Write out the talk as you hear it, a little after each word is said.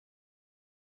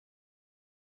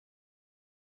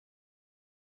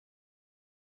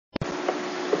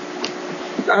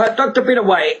Dr.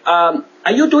 Pittaway,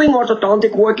 are you doing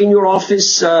orthodontic work in your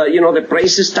office, the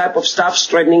braces type of stuff,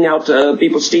 straightening out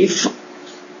people's teeth?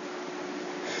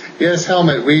 Yes,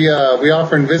 Helmut. We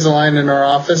offer Invisalign in our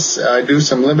office. I do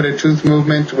some limited tooth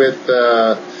movement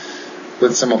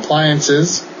with some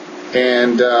appliances,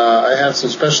 and I have some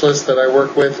specialists that I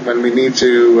work with when we need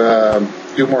to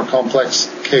do more complex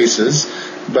cases.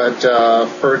 But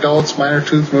for adults, minor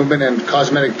tooth movement and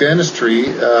cosmetic dentistry,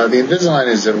 the Invisalign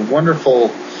is a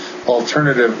wonderful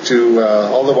alternative to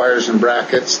all the wires and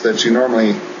brackets that you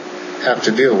normally have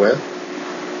to deal with.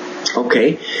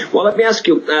 Okay. Well, let me ask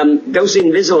you, those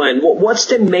Invisalign, what's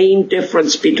the main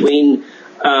difference between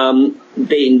the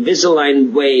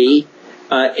Invisalign way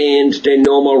and the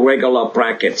normal regular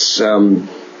brackets,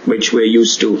 which we're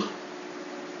used to?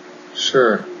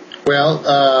 Sure. Well,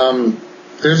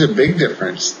 there's a big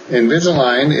difference.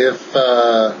 Invisalign,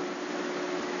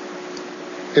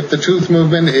 if the tooth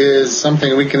movement is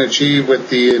something we can achieve with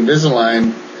the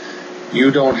Invisalign,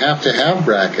 you don't have to have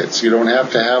brackets. You don't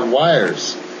have to have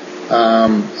wires.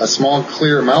 A small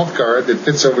clear mouth guard that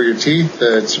fits over your teeth,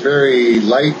 that's very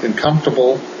light and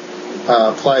comfortable,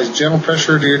 applies gentle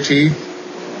pressure to your teeth,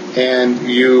 and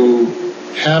you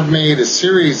have made a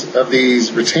series of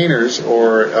these retainers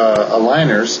or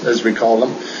aligners, as we call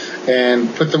them,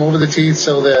 and put them over the teeth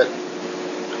so that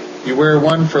you wear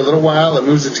one for a little while, it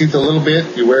moves the teeth a little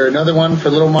bit. You wear another one for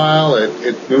a little while,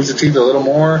 it moves the teeth a little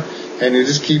more. And you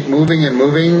just keep moving and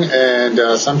moving,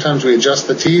 and sometimes we adjust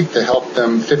the teeth to help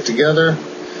them fit together.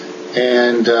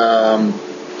 And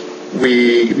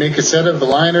we make a set of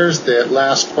aligners that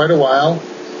last quite a while,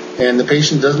 and the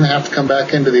patient doesn't have to come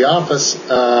back into the office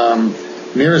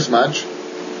near as much.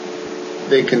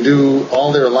 They can do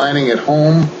all their aligning at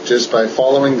home just by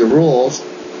following the rules,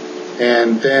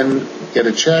 and then get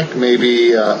a check,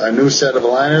 maybe a new set of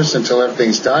aligners until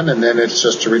everything's done, and then it's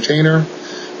just a retainer.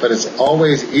 But it's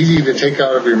always easy to take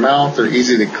out of your mouth or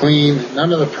easy to clean.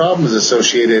 None of the problems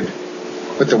associated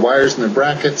with the wires and the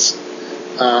brackets.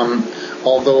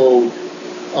 Although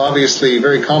obviously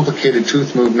very complicated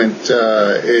tooth movement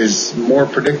is more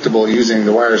predictable using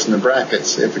the wires and the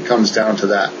brackets if it comes down to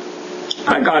that.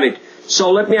 I got it.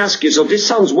 So let me ask you, so this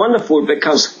sounds wonderful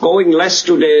because going less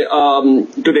to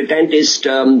the dentist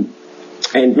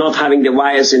and not having the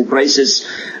wires and braces,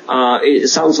 it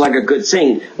sounds like a good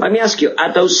thing. Let me ask you,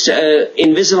 are those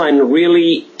Invisalign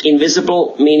really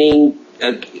invisible, meaning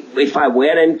if I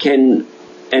wear them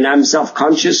and I'm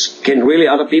self-conscious, can really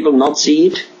other people not see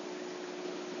it?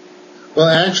 Well,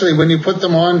 actually, when you put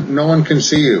them on, no one can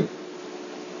see you.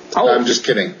 Oh. I'm just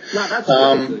kidding. No, that's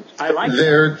really good. I like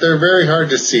they're very hard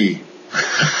to see.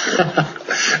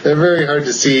 They're very hard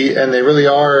to see, and they really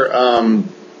are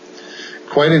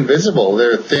quite invisible.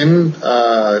 They're thin,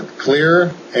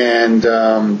 clear, and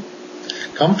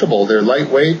comfortable. They're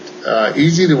lightweight,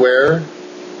 easy to wear.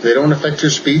 They don't affect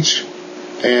your speech,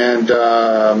 and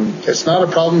it's not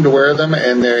a problem to wear them,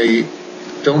 and they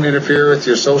don't interfere with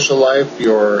your social life,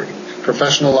 your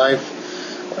professional life,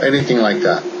 anything like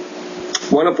that.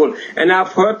 Wonderful. And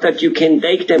I've heard that you can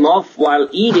take them off while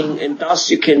eating, and thus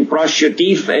you can brush your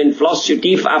teeth and floss your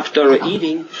teeth after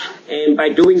eating, and by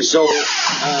doing so,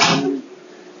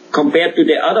 compared to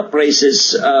the other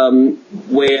braces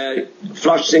where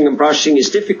flossing and brushing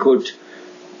is difficult,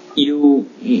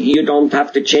 you don't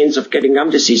have the chance of getting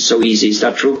gum disease so easy. Is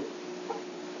that true?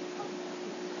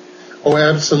 Oh,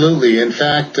 absolutely. In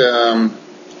fact,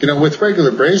 with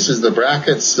regular braces, the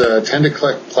brackets tend to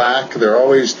collect plaque. They're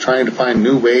always trying to find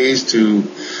new ways to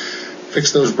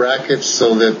fix those brackets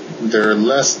so that they're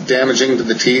less damaging to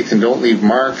the teeth and don't leave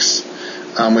marks.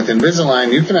 With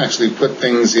Invisalign, you can actually put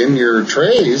things in your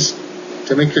trays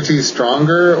to make your teeth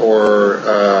stronger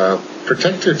or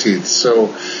protect your teeth.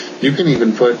 So you can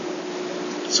even put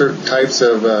certain types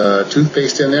of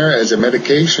toothpaste in there as a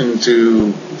medication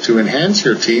to enhance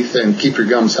your teeth and keep your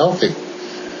gums healthy.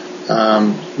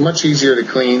 Much easier to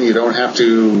clean. You don't have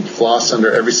to floss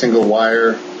under every single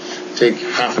wire. Take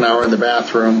half an hour in the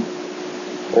bathroom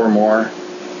or more.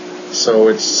 So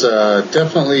it's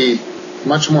definitely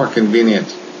much more convenient.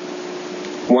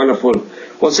 Wonderful.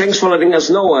 Well, thanks for letting us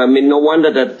know. I mean, no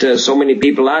wonder that so many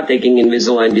people are taking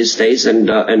Invisalign these days and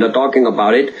are talking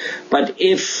about it. But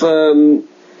if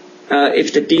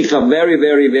the teeth are very,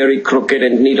 very, very crooked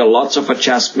and need a lots of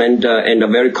adjustment and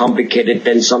are very complicated,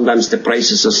 then sometimes the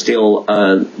braces are still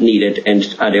needed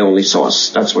and are the only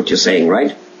source. That's what you're saying,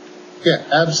 right? Yeah,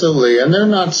 absolutely. And they're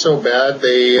not so bad.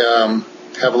 They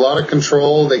have a lot of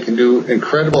control. They can do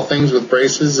incredible things with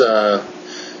braces.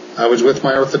 I was with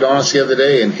my orthodontist the other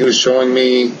day, and he was showing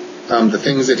me the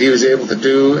things that he was able to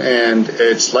do, and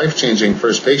it's life-changing for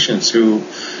his patients who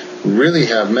really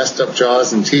have messed up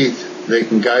jaws and teeth, they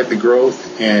can guide the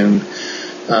growth and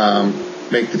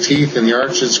make the teeth and the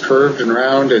arches curved and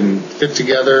round and fit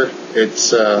together.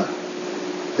 It's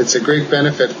a great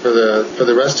benefit for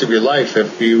the rest of your life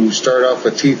if you start off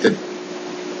with teeth that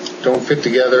don't fit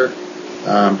together,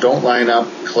 don't line up,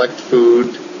 collect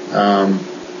food.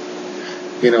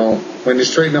 When you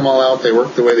straighten them all out, they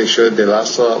work the way they should. They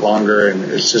last a lot longer, and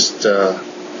it's just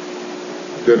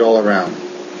good all around.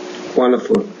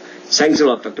 Wonderful. Thanks a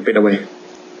lot, Dr. Pittaway.